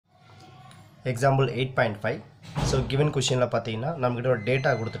Example 8.5. So given question la pathina namakita or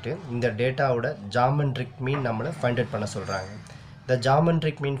data கொடுத்துட்டு இந்த டேட்டாவோட geometric mean நம்மள find out பண்ண சொல்றாங்க. The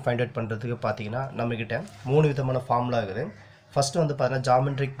geometric mean find out பண்றதுக்கு பாத்தீங்கன்னா நம்மகிட்ட மூணு விதமான ஃபார்முலா இருக்குது. First வந்து பாத்தீங்கன்னா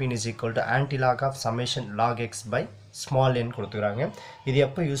geometric mean is equal to antilog of summation log x by small n கொடுத்துறாங்க. இது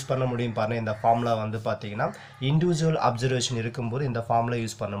எப்ப யூஸ் பண்ண முடியும் பாருங்க. இந்த ஃபார்முலா வந்து பாத்தீங்கன்னா individual observation இருக்கும்போது இந்த ஃபார்முலா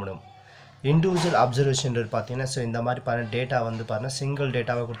யூஸ் பண்ண முடியும். Individual observation பாத்தீங்கன்னா சோ இந்த மாதிரி பாருங்க டேட்டா வந்து பாருங்க சிங்கிள்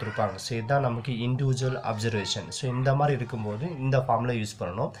டேட்டாவை கொடுத்திருப்பாங்க. சோ இதான் நமக்கு individual observation. சோ இந்த மாதிரி இருக்கும்போது இந்த ஃபார்முலா யூஸ்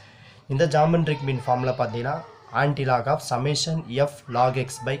பண்ணனும். இந்த geometric mean ஃபார்முலா பாத்தீங்கன்னா antilog of summation f log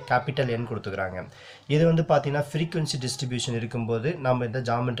x by capital N கொடுத்துக்கறாங்க. இது வந்து பாத்தீங்கன்னா frequency distribution இருக்கும்போது நம்ம இந்த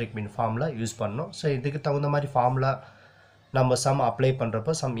geometric mean ஃபார்முலா யூஸ் பண்ணனும். சோ இதுக்கு தகுந்த மாதிரி ஃபார்முலா நம்ம சம் அப்ளை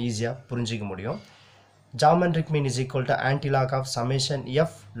பண்றப்ப சம் ஈஸியா புரிஞ்சிக்க முடியும். Geometric mean is equal to antilog of summation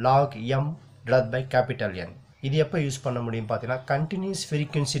f log m divided by capital N. இது எப்ப யூஸ் பண்ண முடியும் பாத்தீங்கன்னா continuous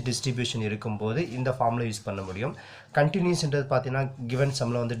frequency distribution இருக்கும்போது இந்த ஃபார்முலா யூஸ் பண்ண முடியும். continuous ன்றது பாத்தீங்கன்னா given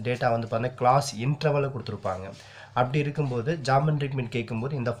sumல வந்து டேட்டா வந்து பாத்தீங்கன்னா கிளாஸ் இன்டர்வல்ல கொடுத்திருப்பாங்க. அப்படி இருக்கும்போது geometric mean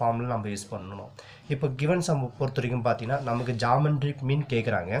கேக்கும்போது இந்த ஃபார்முலா நம்ம யூஸ் பண்ணனும். இப்போ given sum பொறுத்தவரைக்கும் பாத்தீங்கன்னா நமக்கு geometric mean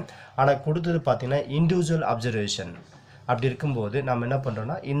கேக்குறாங்க. ஆனா கொடுத்தது பாத்தீங்கன்னா individual observation. அப்படி இருக்கும்போது நாம என்ன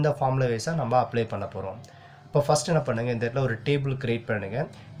பண்றோம்னா இந்த ஃபார்முலா வைஸா நம்ம அப்ளை பண்ண போறோம். இப்போ ஃபர்ஸ்ட் என்ன பண்ணுங்க இந்த இடத்துல ஒரு டேபிள் கிரியேட் பண்ணுங்க.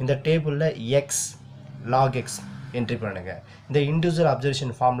 இந்த டேபிள்ல x log x என்ட்ரி பண்ணுங்க. இந்த இண்டிவிஜுவல்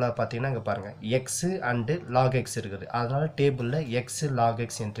அப்சர்வேஷன் ஃபார்முலா பாத்தீங்கன்னா இங்க பாருங்க x and log x இருக்குது. அதனால டேபிள்ல x log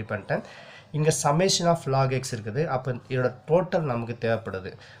x என்ட்ரி பண்ணிட்டேன். இங்க summation of log x இருக்குது. அப்ப இதோட டோட்டல் நமக்கு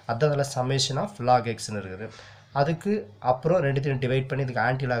தேவைப்படுது. அதனால summation of log x ன்னு இருக்குது. அதுக்கு அப்புறம் ரெண்டுத்தையும் டிவைட் பண்ணி இதுக்கு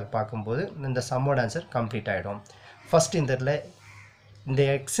antilog பாக்கும்போது இந்த சம்மோட ஆன்சர் கம்ப்ளீட் ஆயிடும். First இந்த இடத்துல இந்த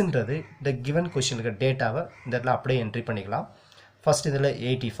x ன்றது the given questionக்கு டேட்டாவை இந்த இடத்துல அப்படியே என்ட்ரி பண்ணிக்கலாம். First இதுல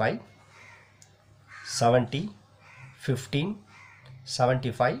 85 70 15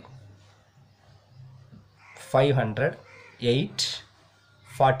 75 500 8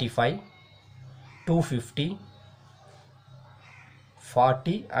 45 250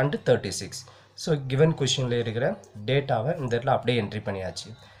 40 and 36. So given questionல இருக்கிற டேட்டாவை இந்த இடத்துல அப்படியே என்ட்ரி பண்ணியாச்சு.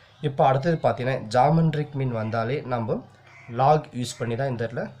 இப்போ அடுத்து பாத்தீங்கன்னா geometric mean வந்தாலே நம்ம log யூஸ் பண்ணி தான் இந்த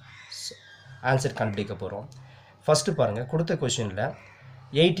இடத்துல ஆன்சர் கண்டுபிடிக்க போறோம். ஃபர்ஸ்ட் பாருங்க கொடுத்த क्वेश्चनல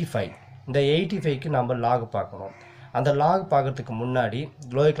 85 இந்த 85 க்கு நம்ம log பார்க்கணும். அந்த log பார்க்கிறதுக்கு முன்னாடி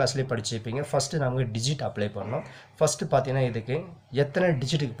லோயர் கிளாஸ்லயே படிச்சிருப்பீங்க. ஃபர்ஸ்ட் நமக்கு டிஜிட் அப்ளை பண்ணனும். ஃபர்ஸ்ட் பாத்தீங்கன்னா இதுக்கு எத்தனை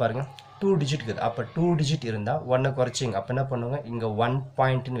டிஜிட்க்கு பாருங்க 2 டிஜிட் இருக்குது. அப்ப 2 டிஜிட் இருந்தா 1 குறைச்சிங்க. அப்ப என்ன பண்ணுங்க இங்க 1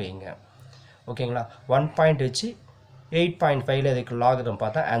 பாயிண்ட்னு வைங்க. ஓகேங்களா 1 பாயிண்ட் வச்சு 8.5 ல இதுக்கு லாகிரம்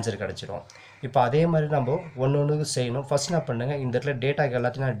பார்த்தா ஆன்சர் கிடைச்சிரும். இப்போ அதே மாதிரி நம்ம ஒவ்வொன்றுக்கு செய்யணும். ஃபர்ஸ்ட் என்ன பண்ணுங்க இந்த இடத்துல டேட்டாக்கு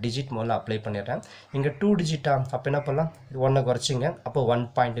எல்லாத்தையும் நான் டிஜிட் முதல்ல அப்ளை பண்ணிடுறேன். இங்க 2 டிஜிட்டா அப்ப என்ன பண்ணலாம் 1 குறைச்சிங்க. அப்போ 1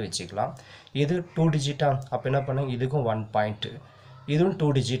 பாயிண்ட் வச்சுக்கலாம். இது 2 டிஜிட்டா அப்ப என்ன பண்ணுங்க இதுக்கும் 1 பாயிண்ட். இதுவும்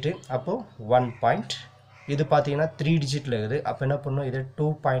 2 டிஜிட் அப்போ 1 பாயிண்ட். இது பாத்தீங்கன்னா 3 டிஜிட்ல இருக்குது. அப்ப என்ன பண்ணனும் இத 2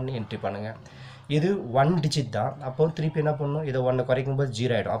 பாயிண்ட் என்ட்ரி பண்ணுங்க. இது 1 டிஜிட் தான். அப்போ திருப்பி என்ன பண்ணனும் இத 1 குறைக்கும்போது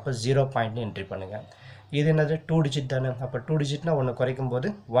 0 ஆயிடும். அப்ப 0 பாயிண்ட் என்ட்ரி பண்ணுங்க. இது என்னது 2 டிஜிட் தானே. அப்ப 2 டிஜிட்னா 1 குறைக்கும்போது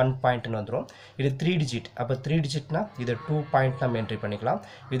 1 பாயிண்ட்னு வந்துரும். இது 3 டிஜிட். அப்ப 3 டிஜிட்னா இது 2 பாயிண்ட் நம்ம என்ட்ரி பண்ணிக்கலாம்.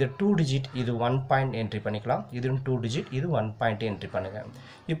 இது 2 டிஜிட் இது 1 பாயிண்ட் என்ட்ரி பண்ணிக்கலாம். இது 2 டிஜிட் இது 1 பாயிண்ட் என்ட்ரி பண்ணுங்க.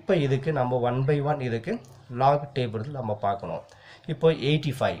 இப்போ இதுக்கு நம்ம 1 by 1 இதுக்கு log டேபிள் நம்ம பார்க்கணும். இப்போ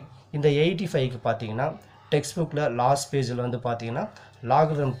 85 இந்த 85 க்கு பாத்தீங்கன்னா டெக்ஸ்ட் புக்ல லாஸ்ட் பேஜ்ல வந்து பாத்தீங்கன்னா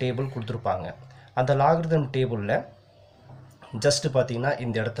லாகரிதம் டேபிள் கொடுத்திருப்பாங்க. அந்த லாகரிதம் டேபிள்ல ஜஸ்ட் பாத்தீங்கன்னா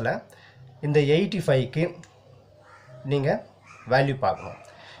இந்த இடத்துல இந்த 85 க்கு நீங்க வேல்யூ பார்க்கணும்.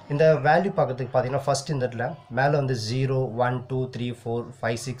 இந்த வேல்யூ பார்க்கிறதுக்கு பாத்தீங்கன்னா ஃபர்ஸ்ட் இந்த இடத்துல மேல வந்து 0 1 2 3 4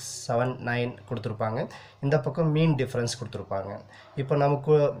 5 6 7 9 கொடுத்திருப்பாங்க. இந்த பக்கம் மீன் டிஃபரன்ஸ் கொடுத்திருப்பாங்க. இப்போ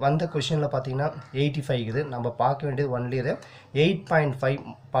நமக்கு வந்த क्वेश्चनல பாத்தீங்கன்னா 85 இது நம்ம பார்க்க வேண்டியது ஒன்லி இது 8.5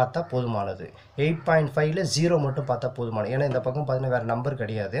 பார்த்தா போதுமானது. 8.5 ல 0 மட்டும் பார்த்தா போதுமானது. ஏன்னா இந்த பக்கம் பாத்தீங்கன்னா வேற நம்பர்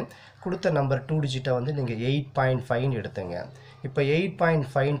கிடையாது. கொடுத்த நம்பர் 2 டிஜிட்டா வந்து நீங்க 8.5 ன்னு எடுத்துங்க. இப்போ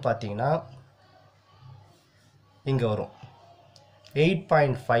 8.5 ன்னு பாத்தீங்கன்னா இங்க வரும்.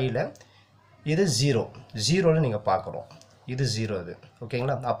 8.5 ல இது 0 0 ல நீங்க பார்க்கணும். இது 0 இது.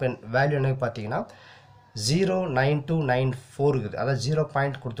 ஓகேங்களா? அப்ப வேல்யூ என்ன பாத்தீங்கன்னா 09294 இருக்குது. அத 0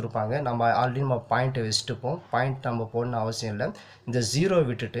 பாயிண்ட் கொடுத்திருப்பாங்க. நம்ம ஆல்ரெடி நம்ம பாயிண்ட் வெச்சிட்டோம். பாயிண்ட் நம்ம போடணும் அவசியம் இல்ல. இந்த 0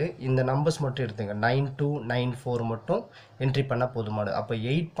 விட்டுட்டு இந்த நம்பர்ஸ் மட்டும் எடுத்துங்க. 9294 மட்டும் என்ட்ரி பண்ணா போதுமானது. அப்ப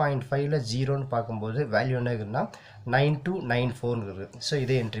 8.5 ல 0 ன்னு பாக்கும்போது வேல்யூ என்ன இருக்குன்னா 9294 ன்னு இருக்கு. சோ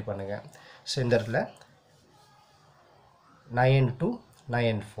இதை என்ட்ரி பண்ணுங்க. சோ இந்த இடத்துல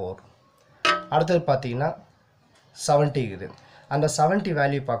 9294 அடுத்து பாத்தீங்கன்னா 70 இருக்குது. அந்த 70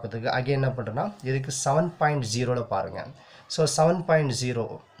 வேல்யூ பார்க்கிறதுக்கு அகைன் என்ன பண்றேன்னா இதுக்கு 7.0 ல பாருங்க. சோ 7.0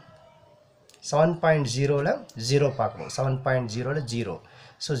 ல 0 பார்க்கணும். 7.0 ல 0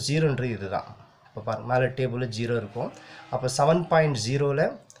 ஸோ ஜீரோன்றது இதுதான். இப்போ பாருங்க மேலே டேபிளில் ஜீரோ இருக்கும். அப்போ 7.0ல்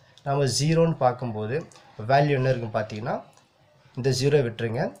நம்ம ஜீரோன்னு பார்க்கும்போது வேல்யூ என்ன இருக்குன்னு பார்த்தீங்கன்னா இந்த ஜீரோ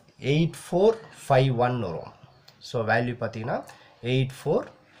விட்டுருங்க 8451 வரும். ஸோ வேல்யூ பார்த்தீங்கன்னா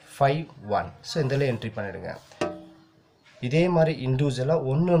 8451. ஸோ இதில் என்ட்ரி பண்ணிவிடுங்க. இதே மாதிரி இண்டிவிஜுவலாக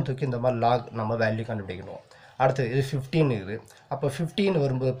ஒன்றுக்கு இந்த மாதிரி லாக் நம்ம வேல்யூ கண்டுபிடிக்கணும். அடுத்தது இது 15 இருக்குது. அப்போ 15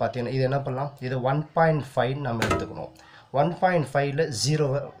 வரும்போது பார்த்தீங்கன்னா இது என்ன பண்ணலாம், இது 1.5 நம்ம எடுத்துக்கணும். 1.5ல்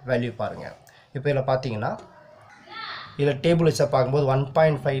ஜீரோவை வேல்யூ பாருங்கள். இப்போ இதில் பார்த்தீங்கன்னா இதில் டேபிள் வச்சா பார்க்கும்போது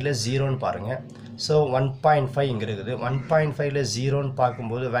 1.5ல் ஜீரோன்னு பாருங்கள். ஸோ 1.5 இங்கே இருக்குது. 1.5ல் ஜீரோன்னு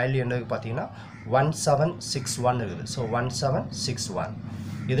பார்க்கும்போது வேல்யூ என்ன பார்த்தீங்கன்னா 1761 இருக்குது. ஸோ 1761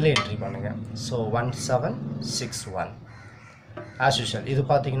 இதில் என்ட்ரி பண்ணுங்கள். So 1761 as usual. இது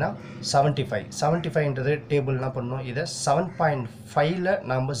பார்த்தீங்கன்னா 75ன்றது டேபிள் என்ன பண்ணணும், இதை 7.5ல்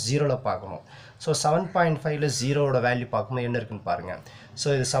நம்ம ஜீரோவில் பார்க்கணும். ஸோ 7.5ல் ஜீரோவோட வேல்யூ பார்க்கும்போது என்ன இருக்குன்னு பாருங்கள். ஸோ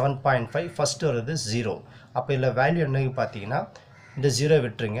இது 7.5 ஃபஸ்ட்டு வருது ஜீரோ. அப்போ இதில் வேல்யூ என்னன்னு பார்த்தீங்கன்னா இந்த ஜீரோ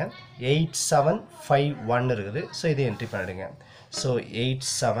விட்டுருங்க 8751 இருக்குது. ஸோ இதை என்ட்ரி பண்ணிடுங்க. ஸோ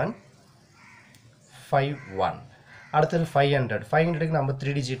 8751. அடுத்தது 500க்கு நம்ம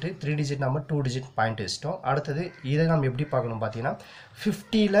 3 டிஜிட் நம்ம 2 டிஜிட் பாயிண்ட் வச்சிட்டோம். அடுத்தது இதை நம்ம எப்படி பார்க்கணும் பார்த்தீங்கன்னா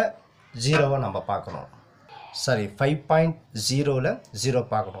 50ல் ஜீரோவை நம்ம பார்க்கணும். சரி 5.0ல் ஜீரோ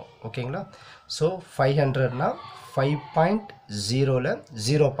பார்க்கணும். ஓகேங்களா. ஸோ 500னா 5.0ல்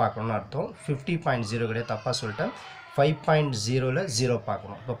ஜீரோ பார்க்கணும்னு அர்த்தம். 50.0 கிடையாது, தப்பாக சொல்லிட்டேன். 5.0ல் ஜீரோ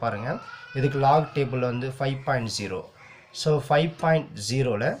பார்க்கணும். இப்போ பாருங்கள் இதுக்கு லாக் டேபிள் வந்து 5.0. ஸோ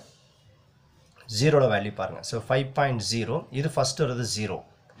 5.0ல் ஜீரோட வேல்யூ பாருங்கள். ஸோ 5.0 இது ஃபஸ்ட்டு வருது ஜீரோ.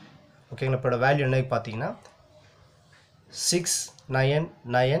 ஓகேங்களா. இப்போ வேல்யூ என்ன பார்த்தீங்கன்னா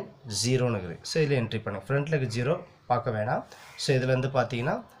 6990 இருக்குது. ஸோ இதில் என்ட்ரி பண்ணுங்கள். ஃப்ரண்ட்டில் இருக்க ஜீரோ பார்க்க வேணாம். ஸோ இதில் வந்து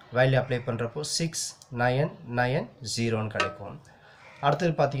பார்த்தீங்கன்னா வேல்யூ அப்ளை பண்ணுறப்போ 6990 கிடைக்கும்.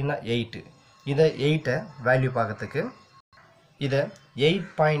 அடுத்தது பார்த்தீங்கன்னா 8. இதை 8 வேல்யூ பார்க்கறதுக்கு இதை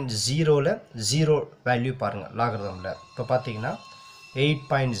 8.0ல் ஜீரோ வேல்யூ பாருங்கள் லாகரிதமில். இப்போ பார்த்தீங்கன்னா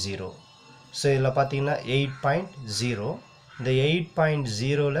 8.0. ஸோ இதில் பார்த்தீங்கன்னா 8.0. இந்த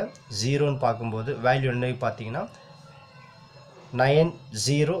 8.0ல் ஜீரோன்னு பார்க்கும்போது வேல்யூ என்ன பார்த்தீங்கன்னா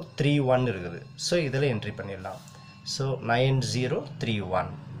 9031 இருக்குது. ஸோ இதில் என்ட்ரி பண்ணிடலாம். ஸோ 9031.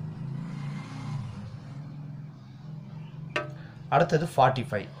 அடுத்தது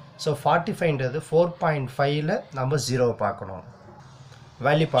 45. ஸோ 45ன்றது 4.5ல் நம்ம ஜீரோவை பார்க்கணும்.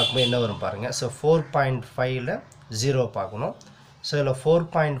 வேல்யூ பார்க்கும்போது என்ன வரும் பாருங்கள். ஸோ 4.5ல் ஜீரோ பார்க்கணும். ஸோ இதில்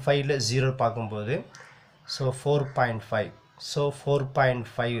 4.5ல் ஜீரோ பார்க்கும்போது ஸோ 4.5. ஸோ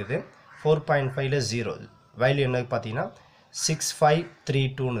 4.5 இது 4.5ல் ஜீரோ வேல்யூ என்ன பார்த்தீங்கன்னா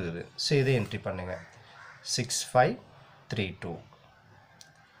 6532 இருக்குது. ஸோ இதை என்ட்ரி பண்ணுங்கள். 6532.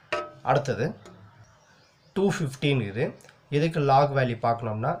 அடுத்தது 215 இது. இதுக்கு லாக் வேல்யூ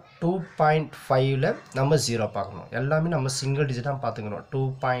பார்க்கணும்னா 2.5ல் நம்ம ஜீரோ பார்க்கணும். எல்லாமே நம்ம சிங்கிள் டிஜிட்டாக பார்த்துக்கணும்.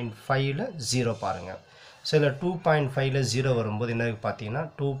 2.5ல் ஜீரோ பாருங்கள். ஸோ இதில் 2.5ல் ஜீரோ வரும்போது என்ன பார்த்தீங்கன்னா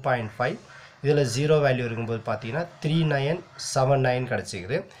 2.5 இதில் ஜீரோ வேல்யூ இருக்கும்போது பார்த்தீங்கன்னா 3979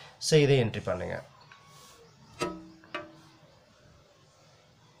 கிடச்சிக்குது. ஸோ இதை என்ட்ரி பண்ணுங்கள்.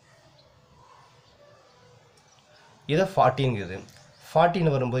 இதை 14 இது. 14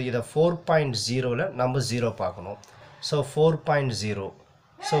 வரும்போது இதை 4.0ல் நம்ம ஜீரோ பார்க்கணும். ஸோ 4.0.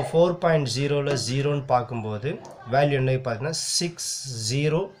 ஸோ 4.0ல் ஜீரோன்னு பார்க்கும்போது வேல்யூ என்ன பார்த்தீங்கன்னா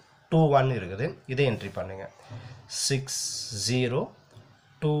 6021 இருக்குது. இதை என்ட்ரி பண்ணுங்கள்.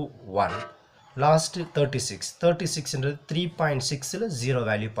 6021. லாஸ்ட்டு 36. 36ன்றது 3.6ல் ஜீரோ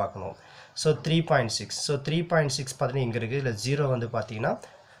வேல்யூ பார்க்கணும். ஸோ 3.6. ஸோ 3.6 பார்த்தீங்கன்னா இங்கே இருக்குது. இதில் ஜீரோ வந்து பார்த்தீங்கன்னா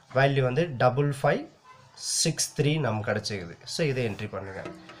வேல்யூ வந்து 5563 நமக்கு கிடச்சிக்குது. ஸோ இதை என்ட்ரி பண்ணுங்கள்.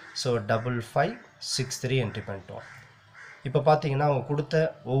 ஸோ 5563 என்ட்ரி பண்ணிட்டோம். இப்போ பார்த்தீங்கன்னா அவங்க கொடுத்த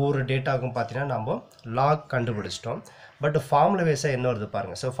ஒவ்வொரு டேட்டாவுக்கும் பார்த்தீங்கன்னா நம்ம லாக் கண்டுபிடிச்சிட்டோம். பட் ஃபார்முலா வைஸாக என்ன வருது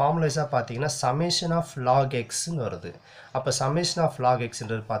பாருங்கள். ஸோ ஃபார்முலா வைஸாக பார்த்தீங்கன்னா சமேஷன் ஆஃப் லாக் எக்ஸ்ன்னு வருது. அப்போ சமேஷன் ஆஃப் லாக்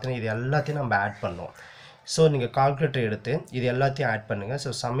எக்ஸ்ன்றது பார்த்தீங்கன்னா இது எல்லாத்தையும் நம்ம ஆட் பண்ணோம். ஸோ நீங்கள் கால்குலேட்டர் எடுத்து இது எல்லாத்தையும் ஆட் பண்ணுங்கள். So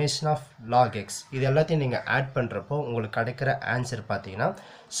summation of log x இது எல்லாத்தையும் நீங்கள் ஆட் பண்ணுறப்போ உங்களுக்கு கிடைக்கிற ஆன்சர் பார்த்தீங்கன்னா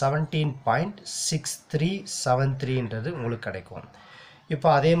 17.6373ன்றது உங்களுக்கு கிடைக்கும். இப்போ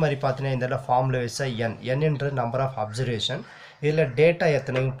அதே மாதிரி பார்த்தீங்கன்னா இந்த ஃபார்முலா வைஸாக என்னன்றது நம்பர் ஆஃப் அப்சர்வேஷன். இதில் டேட்டா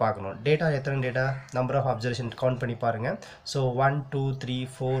எத்தனைன்னு பார்க்கணும். டேட்டா எத்தனை data number of observation count பண்ணி பாருங்கள். ஸோ 1 2 3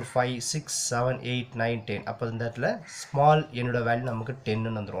 4 5 6 7 8 9 10. அப்போ இந்த இடத்துல ஸ்மால் என்னோட வேல்யூ நமக்கு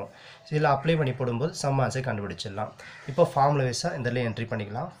 10ன்னு வந்துடும். இதில் அப்ளை பண்ணி போடும்போது சம் ஆன்சர் கண்டுபிடிச்சிடலாம். இப்போ ஃபார்முலா வைஸாக இந்த இதில் என்ட்ரி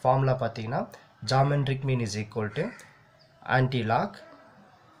பண்ணிக்கலாம். ஃபார்முலா பார்த்தீங்கன்னா geometric mean is equal to anti lock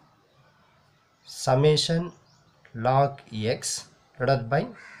summation log x divided by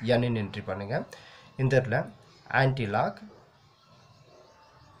n ன்னு என்ட்ரி பண்ணுங்கள். இந்த இடத்துல anti lock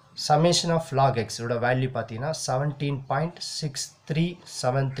summation of log x ஓட வேல்யூ பார்த்தீங்கன்னா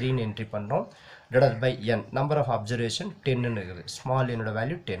 17.6373 என்ட்ரி பண்ணுறோம் divided by n number of observation 10 இருக்குது small n ஓட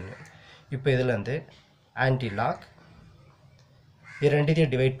வேல்யூ 10. இப்போ இதிலேருந்து ஆன்டி லாக் இது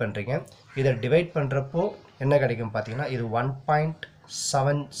ரெண்டுத்தையும் டிவைட் பண்ணுறீங்க. இதை டிவைட் பண்ணுறப்போ என்ன கிடைக்கும் பார்த்தீங்கன்னா இது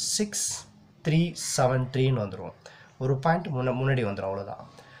 1.76373 வந்துடும். ஒரு பாயிண்ட் முன்னாடி வந்துடும், அவ்வளோதான்.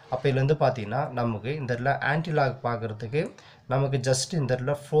 அப்போ இதுலேருந்து பார்த்தீங்கன்னா நமக்கு இந்த இடத்துல ஆன்டி லாக் பார்க்குறதுக்கு நமக்கு ஜஸ்ட் இந்த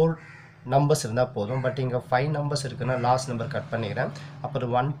இடத்துல 4 நம்பர்ஸ் இருந்தால் போதும். பட் இங்கே 5 நம்பர்ஸ் இருக்குன்னா லாஸ்ட் நம்பர் கட் பண்ணிக்கிறேன்.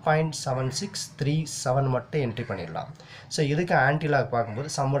 அப்புறம் 1.7637 மட்டும் என்ட்ரி பண்ணிடலாம். ஸோ இதுக்கு ஆன்டி லாக் பார்க்கும்போது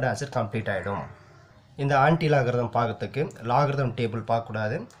சம்மோட ஆன்சர் கம்ப்ளீட் ஆகிடும். இந்த ஆன்டி லாகிரதம் பார்க்கறதுக்கு லாகிரதம் டேபிள்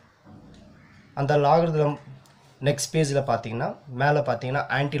பார்க்கக்கூடாது. அந்த லாகிரதம் நெக்ஸ்ட் பேஜில் பார்த்தீங்கன்னா மேலே பார்த்தீங்கன்னா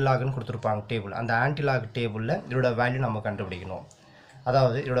ஆன்டி லாக்னு கொடுத்துருப்பாங்க டேபிள். அந்த ஆன்டி லாக் டேபிளில் இதோட வேல்யூ நம்ம கண்டுபிடிக்கணும்.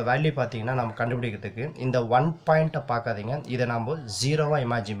 அதாவது இதோட வேல்யூ பார்த்தீங்கன்னா நம்ம கண்டுபிடிக்கிறதுக்கு இந்த 1 பாயிண்ட்டை பார்க்காதீங்க, இதை நம்ம 0வாக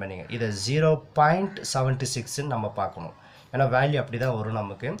இமேஜின் பண்ணிங்க. இதை 0.76ன்னு நம்ம பார்க்கணும். ஏன்னா வேல்யூ அப்படி தான் வரும்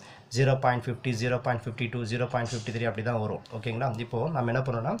நமக்கு. 0.50 0.52 0.53 அப்படி தான் வரும். ஓகேங்களா? இப்போது நம்ம என்ன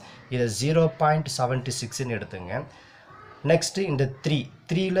பண்ணோம்னா இதை 0.76ன்னு எடுத்துங்க. நெக்ஸ்ட்டு இந்த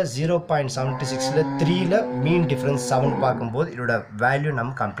 3ல் 0.76ல் 3ல் மீன் டிஃப்ரென்ஸ் 7 பார்க்கும்போது இதோட வேல்யூ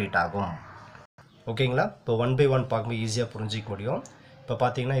நம்ம கம்ப்ளீட் ஆகும். ஓகேங்களா? இப்போ 1 by 1 பார்க்கும்போது ஈஸியாக புரிஞ்சிக்க முடியும். இப்போ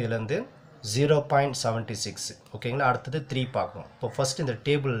பார்த்தீங்கன்னா இதுலேருந்து 0.76. ஓகேங்களா? அடுத்தது 3 பார்க்கணும். இப்போ ஃபஸ்ட் இந்த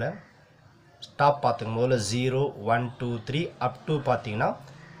டேபிளில் டாப் பார்த்துக்கும் முதல்ல 0 1 2 3 அப் டு பார்த்தீங்கன்னா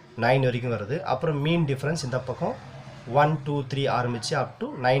 9 வரைக்கும் வருது. அப்புறம் மீன் டிஃப்ரென்ஸ் இந்த பக்கம் 1 2 3 ஆரம்பித்து அப் டு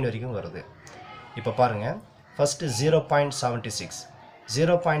 9 வரைக்கும் வருது. இப்போ பாருங்கள், ஃபஸ்ட்டு 0.76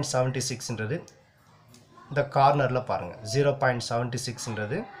 0.76ன்றது இந்த கார்னரில் பாருங்கள்.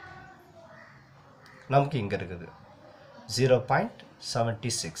 0.76ன்றது நமக்கு இங்கே இருக்குது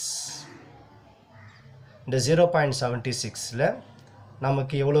 0.76. இந்த 0.76ல்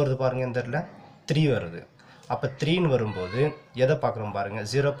நமக்கு எவ்வளோ வருது பாருங்கள், இந்த இடத்துல 3 வருது. அப்போ 3ன்னு வரும்போது எதை பார்க்குறோம் பாருங்கள்.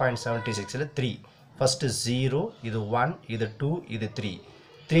 0.76ல் 3 ஃபஸ்ட்டு 0, இது 1, இது 2, இது 3.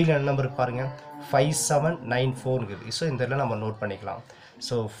 3ல் என்ன நம்பர் பாருங்கள் 5794 இருக்குது. ஸோ இந்த இடத்துல நம்ம நோட் பண்ணிக்கலாம்.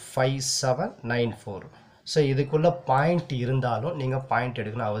 ஸோ 5794. ஸோ இதுக்குள்ளே பாயிண்ட் இருந்தாலும் நீங்கள் பாயிண்ட்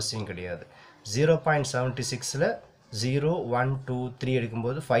எடுக்கணும் அவசியம் கிடையாது. 0.76ல் 0 1 2 3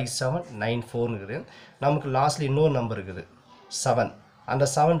 எடுக்கும்போது 5794 இருக்குது. நமக்கு லாஸ்ட்டில் இன்னொரு நம்பர் இருக்குது 7. அந்த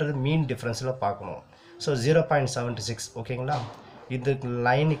 7ன்றது மீன் டிஃப்ரென்ஸில் பார்க்கணும். ஸோ 0.76. ஓகேங்களா? இது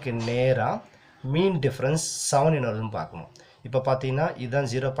லைனுக்கு நேராக மீன் டிஃப்ரென்ஸ் 7 என்னதுன்னு பார்க்கணும். இப்போ பார்த்தீங்கன்னா இதுதான்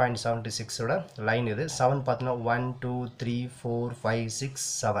 0.76ஓட லைன். இது 7 பார்த்தீங்கன்னா 1 2 3 4 5 6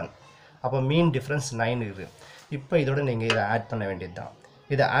 7. அப்போ மீன் டிஃப்ரென்ஸ் 9 இருக்குது. இப்போ இதோட நீங்கள் இதை ஆட் பண்ண வேண்டியது தான்.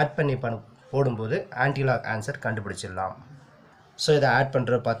 இதை ஆட் பண்ணி போடும்போது ஆன்டி லாக் ஆன்சர் கண்டுபிடிச்சிடலாம். ஸோ இதை ஆட்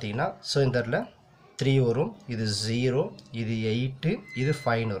பண்ணுறது பார்த்தீங்கன்னா ஸோ இந்த இடத்துல 3 வரும், இது 0, இது 8, இது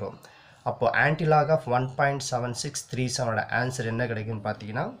 5 வரும். அப்போது ஆன்டி லாக் ஆஃப் 1.7637ஓட ஆன்சர் என்ன கிடைக்குன்னு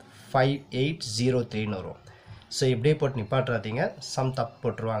பார்த்தீங்கன்னா 5803 வரும். ஸோ இப்படியே போட்டு நிப்பாட்டுறாதீங்க, சம் தப்பு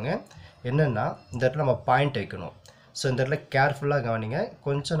போட்டுருவாங்க. என்னென்னா இந்த இடத்துல நம்ம பாயிண்ட் வைக்கணும். ஸோ இந்த இடத்துல கேர்ஃபுல்லாக கவனிங்க.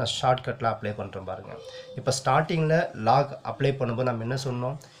 கொஞ்சம் நான் ஷார்ட்கட்டில் அப்ளை பண்ணுறேன் பாருங்கள். இப்போ ஸ்டார்டிங்கில் லாக் அப்ளை பண்ணும்போது நம்ம என்ன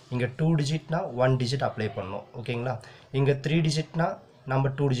சொன்னோம், இங்கே 2 டிஜிட்னா 1 டிஜிட் அப்ளை பண்ணணும். ஓகேங்களா? இங்கே 3 டிஜிட்னா நம்ம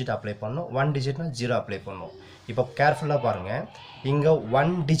 2 டிஜிட் அப்ளை பண்ணணும். 1 டிஜிட்னா 0 அப்ளை பண்ணணும். இப்போ கேர்ஃபுல்லாக பாருங்கள், இங்கே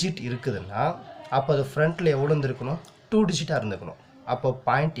 1 டிஜிட் இருக்குதுன்னா அப்போ அது ஃப்ரண்ட்டில் எவ்வளோ இருந்துருக்கணும், 2 டிஜிட்டாக இருந்துக்கணும். அப்போ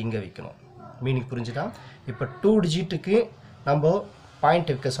பாயிண்ட் இங்கே வைக்கணும். மீனிங் புரிஞ்சுதா? இப்போ 2 டிஜிட்டுக்கு நம்ம பாயிண்ட்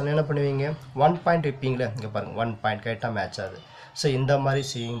வைக்க சொன்னால் என்ன பண்ணுவீங்க, 1 பாயிண்ட் வைப்பீங்களே. இங்கே பாருங்கள் 1 பாயிண்ட் கரெக்டாக மேட்ச் ஆகுது. ஸோ இந்த மாதிரி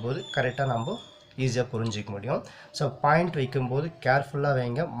செய்யும்போது கரெக்டாக நம்ம ஈஸியாக புரிஞ்சிக்க முடியும். ஸோ பாயிண்ட் வைக்கும்போது கேர்ஃபுல்லாக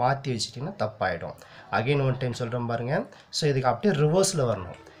வைங்க, மாற்றி வச்சிட்டிங்கன்னா தப்பாயிடும். அகெயின் ஒன் டைம் சொல்கிறோம் பாருங்கள். ஸோ இதுக்கு அப்படியே ரிவர்ஸில்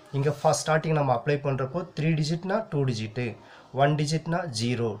வரணும். இங்கே ஃபஸ்ட் ஸ்டார்டிங் நம்ம அப்ளை பண்ணுறப்போ 3 டிஜிட்னா 2 டிஜிட்டு, 1 டிஜிட்னா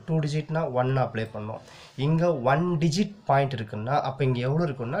 0, 2 டிஜிட்னா 1 அப்ளை பண்ணோம். இங்கே 1 டிஜிட் பாயிண்ட் இருக்குன்னா அப்போ இங்கே எவ்வளோ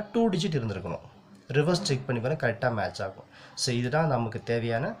இருக்குன்னா 2 டிஜிட் இருந்திருக்கணும். ரிவர்ஸ் செக் பண்ணி பாருங்கள், கரெக்டாக மேட்ச் ஆகும். ஸோ இதுதான் நமக்கு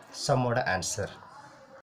தேவையான சம்மோட ஆன்சர்.